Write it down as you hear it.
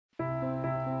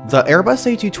The Airbus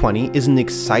A220 is an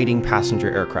exciting passenger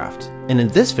aircraft, and in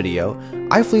this video,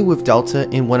 I flew with Delta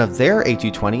in one of their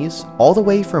A220s all the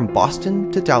way from Boston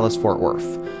to Dallas-Fort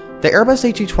Worth. The Airbus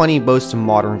A220 boasts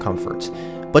modern comfort,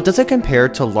 but does it compare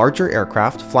to larger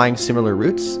aircraft flying similar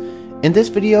routes? In this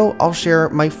video, I'll share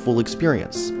my full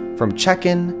experience, from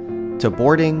check-in to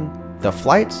boarding, the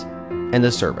flight, and the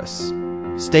service.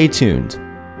 Stay tuned.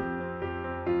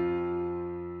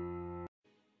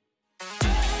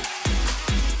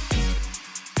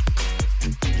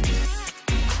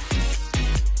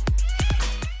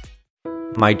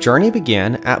 My journey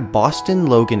began at Boston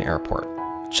Logan Airport.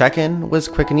 Check-in was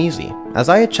quick and easy, as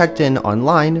I had checked in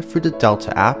online through the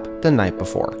Delta app the night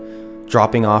before.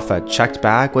 Dropping off a checked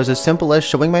bag was as simple as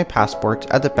showing my passport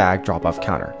at the bag drop-off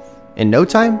counter. In no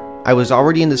time, I was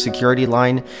already in the security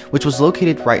line, which was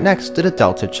located right next to the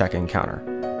Delta check-in counter.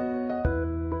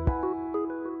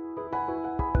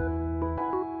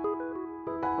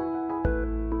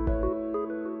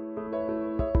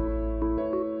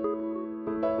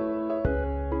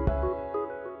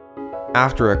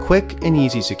 After a quick and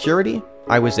easy security,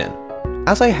 I was in.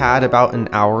 As I had about an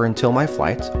hour until my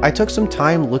flight, I took some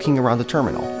time looking around the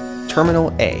terminal,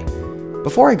 Terminal A.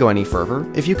 Before I go any further,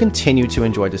 if you continue to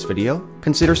enjoy this video,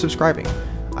 consider subscribing.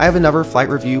 I have another flight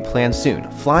review planned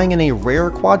soon, flying in a rare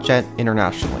quad jet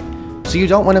internationally, so you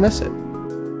don't want to miss it.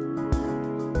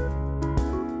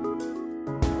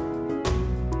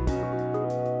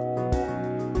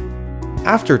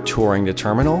 After touring the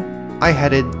terminal, I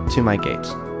headed to my gate.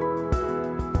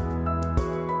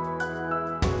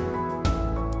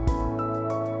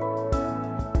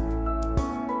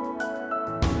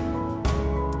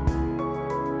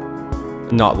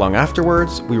 Not long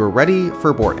afterwards, we were ready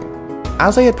for boarding.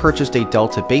 As I had purchased a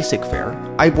Delta basic fare,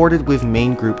 I boarded with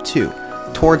Main Group 2,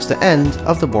 towards the end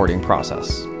of the boarding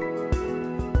process.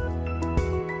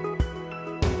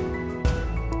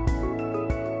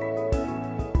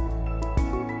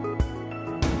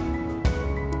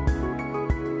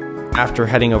 After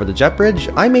heading over the jet bridge,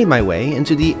 I made my way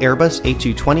into the Airbus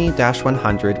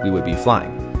A220-100 we would be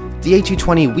flying. The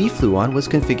A220 we flew on was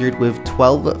configured with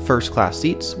 12 first-class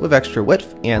seats with extra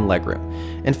width and legroom,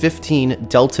 and 15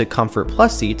 Delta Comfort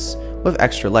Plus seats with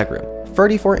extra legroom,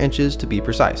 34 inches to be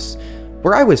precise.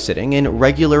 Where I was sitting in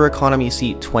regular economy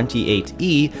seat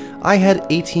 28E, I had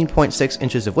 18.6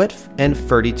 inches of width and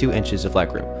 32 inches of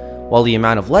legroom. While the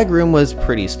amount of legroom was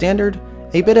pretty standard,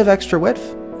 a bit of extra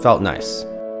width felt nice.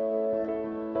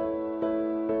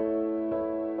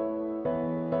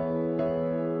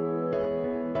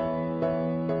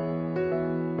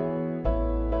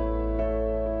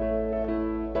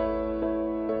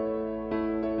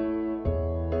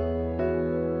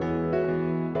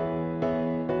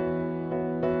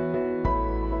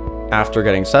 After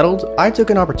getting settled, I took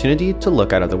an opportunity to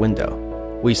look out of the window.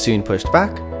 We soon pushed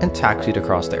back and taxied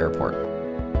across the airport.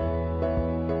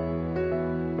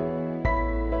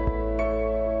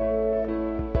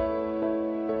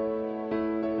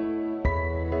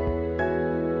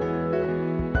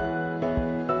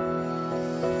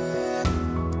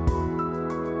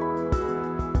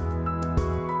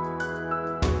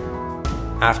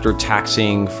 After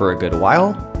taxiing for a good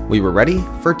while, we were ready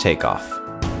for takeoff.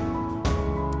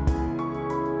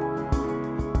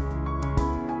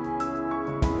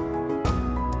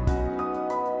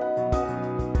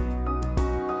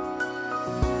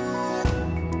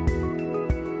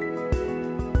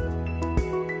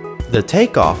 The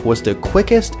takeoff was the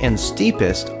quickest and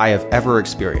steepest I have ever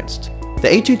experienced. The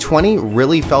A220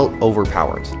 really felt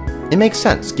overpowered. It makes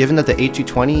sense given that the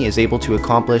A220 is able to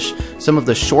accomplish some of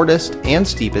the shortest and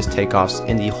steepest takeoffs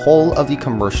in the whole of the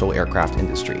commercial aircraft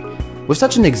industry. With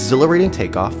such an exhilarating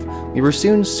takeoff, we were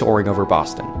soon soaring over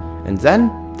Boston, and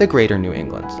then the greater New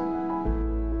England.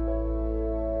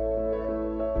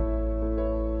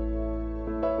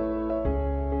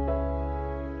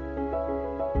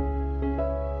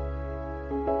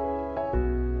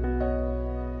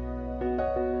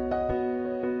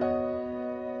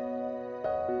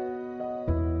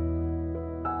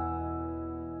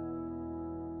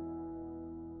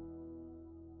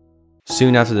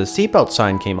 Soon after the seatbelt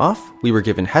sign came off, we were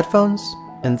given headphones,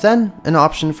 and then an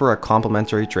option for a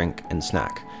complimentary drink and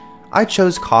snack. I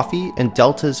chose coffee and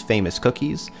Delta's famous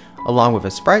cookies, along with a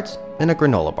Sprite and a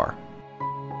granola bar.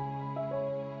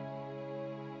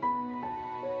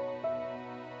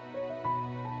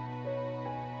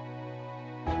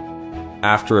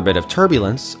 After a bit of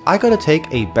turbulence, I got to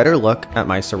take a better look at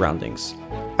my surroundings.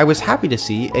 I was happy to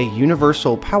see a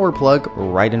universal power plug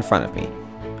right in front of me.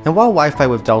 And while Wi-Fi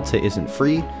with Delta isn't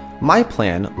free, my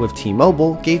plan with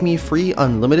T-Mobile gave me free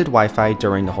unlimited Wi-Fi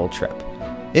during the whole trip.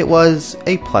 It was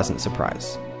a pleasant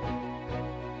surprise.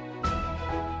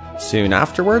 Soon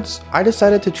afterwards, I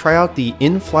decided to try out the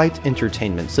in-flight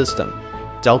entertainment system.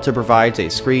 Delta provides a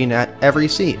screen at every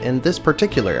seat in this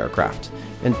particular aircraft,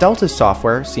 and Delta's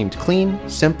software seemed clean,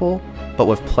 simple, but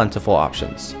with plentiful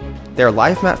options. Their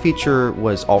live map feature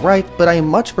was alright, but I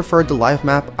much preferred the live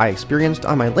map I experienced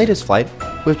on my latest flight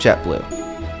with JetBlue.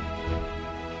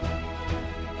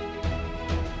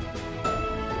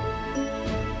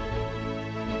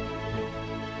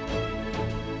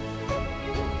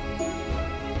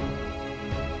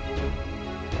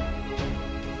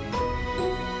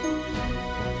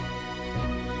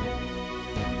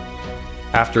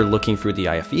 After looking through the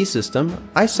IFE system,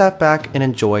 I sat back and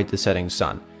enjoyed the setting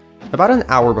sun. About an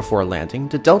hour before landing,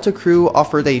 the Delta crew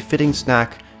offered a fitting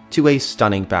snack to a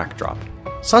stunning backdrop: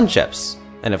 sun chips,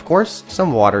 and of course,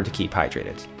 some water to keep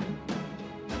hydrated.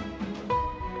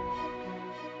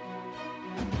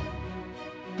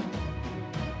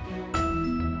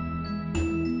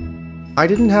 I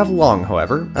didn't have long,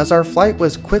 however, as our flight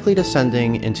was quickly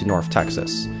descending into North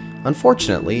Texas.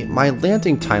 Unfortunately, my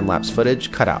landing time-lapse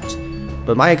footage cut out,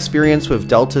 but my experience with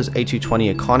Delta's A220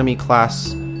 economy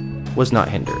class was not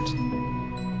hindered.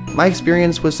 My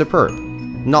experience was superb.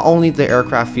 Not only did the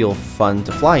aircraft feel fun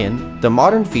to fly in, the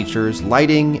modern features,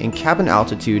 lighting, and cabin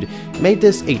altitude made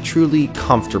this a truly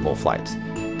comfortable flight.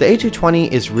 The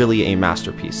A220 is really a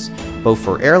masterpiece, both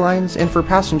for airlines and for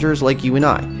passengers like you and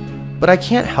I. But I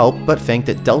can't help but think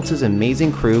that Delta's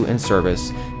amazing crew and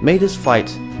service made this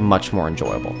flight much more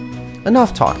enjoyable.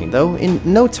 Enough talking though, in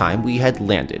no time we had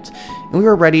landed, and we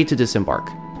were ready to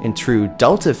disembark. In true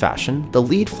Delta fashion, the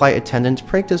lead flight attendant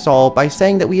pranked us all by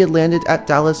saying that we had landed at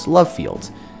Dallas Love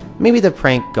Field. Maybe the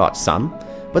prank got some,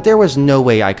 but there was no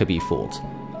way I could be fooled.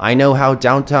 I know how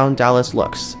downtown Dallas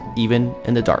looks, even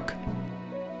in the dark.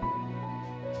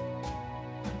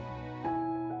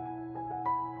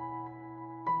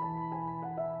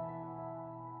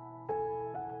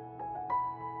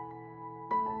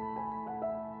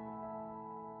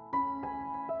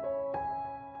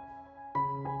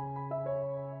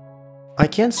 I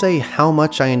can't say how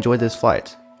much I enjoyed this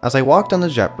flight. As I walked on the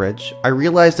jet bridge, I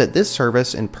realized that this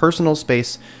service and personal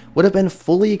space would have been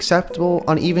fully acceptable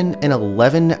on even an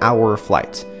 11-hour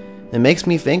flight. It makes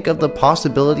me think of the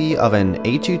possibility of an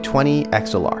A220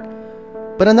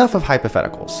 XLR. But enough of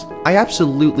hypotheticals. I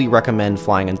absolutely recommend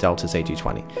flying in Delta's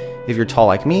A220. If you're tall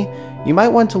like me, you might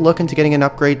want to look into getting an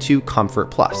upgrade to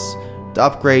Comfort Plus. The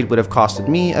upgrade would have costed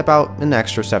me about an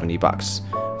extra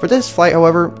 $70. For this flight,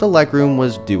 however, the legroom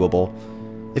was doable.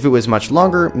 If it was much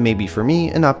longer, maybe for me,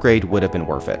 an upgrade would have been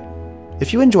worth it.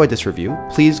 If you enjoyed this review,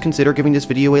 please consider giving this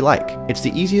video a like. It's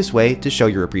the easiest way to show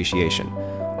your appreciation.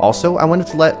 Also, I wanted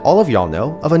to let all of y'all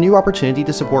know of a new opportunity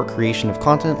to support creation of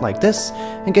content like this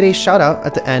and get a shout out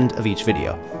at the end of each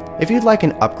video. If you'd like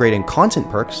an upgrade in content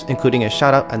perks, including a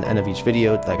shout out at the end of each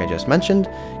video like I just mentioned,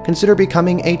 consider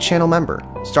becoming a channel member,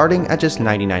 starting at just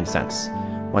 99 cents.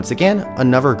 Once again,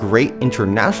 another great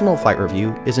international flight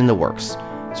review is in the works.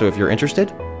 So if you're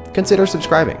interested, consider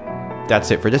subscribing.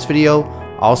 That's it for this video.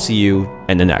 I'll see you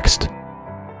in the next.